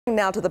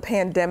Now to the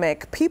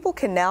pandemic, people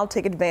can now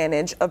take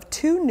advantage of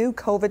two new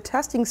COVID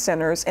testing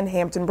centers in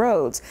Hampton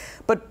Roads,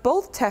 but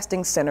both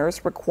testing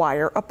centers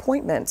require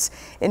appointments.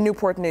 In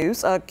Newport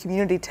News, a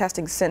community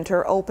testing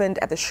center opened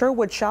at the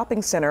Sherwood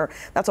Shopping Center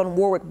that's on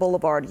Warwick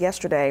Boulevard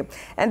yesterday.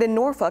 And in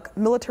Norfolk,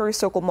 Military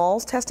Circle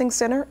Mall's testing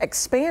center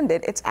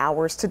expanded its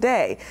hours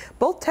today.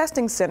 Both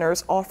testing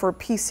centers offer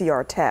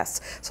PCR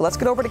tests. So let's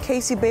get over to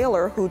Casey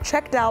Baylor, who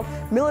checked out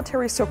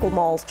Military Circle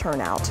Mall's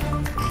turnout.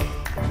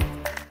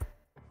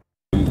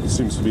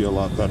 Seems to be a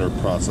lot better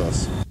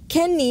process.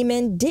 Ken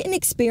Neiman didn't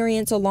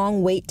experience a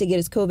long wait to get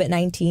his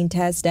COVID-19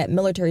 test at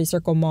Military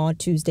Circle Mall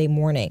Tuesday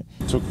morning.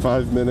 Took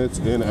 5 minutes,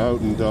 in,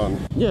 out, and done.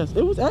 Yes,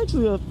 it was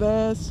actually a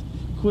fast,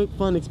 quick,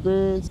 fun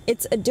experience.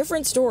 It's a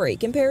different story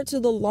compared to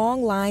the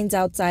long lines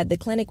outside the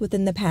clinic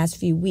within the past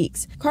few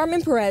weeks.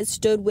 Carmen Perez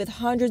stood with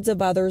hundreds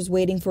of others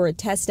waiting for a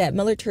test at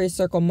Military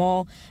Circle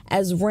Mall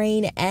as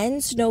rain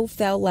and snow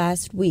fell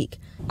last week.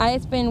 I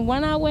spent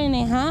 1 hour and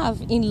a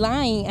half in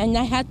line, and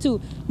I had to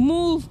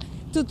move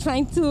to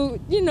trying to,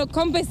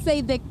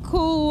 compensate the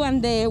cool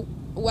and the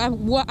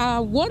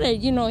water,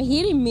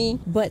 hitting me.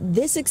 But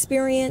this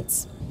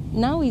experience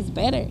now is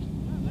better.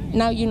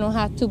 Now you don't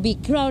have to be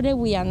crowded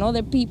with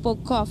other people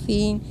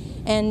coughing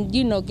and,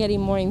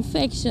 getting more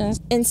infections.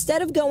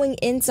 Instead of going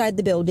inside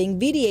the building,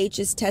 VDH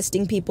is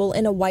testing people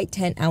in a white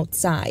tent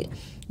outside.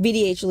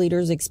 VDH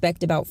leaders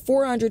expect about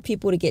 400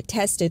 people to get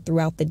tested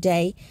throughout the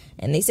day,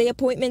 and they say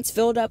appointments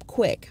filled up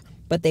quick.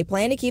 But they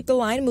plan to keep the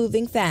line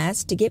moving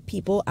fast to get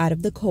people out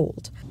of the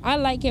cold. I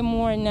like it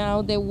more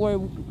now that we're,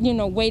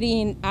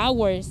 waiting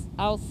hours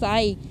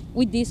outside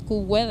with this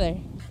cool weather.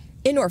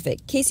 In Norfolk,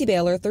 Casey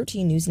Baylor,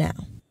 13 News Now.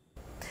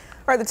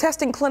 All right, the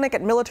testing clinic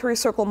at Military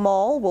Circle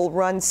Mall will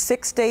run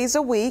 6 days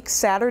a week,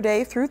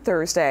 Saturday through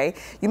Thursday.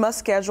 You must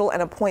schedule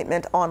an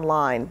appointment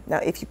online. Now,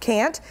 if you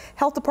can't,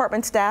 health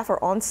department staff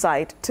are on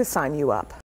site to sign you up.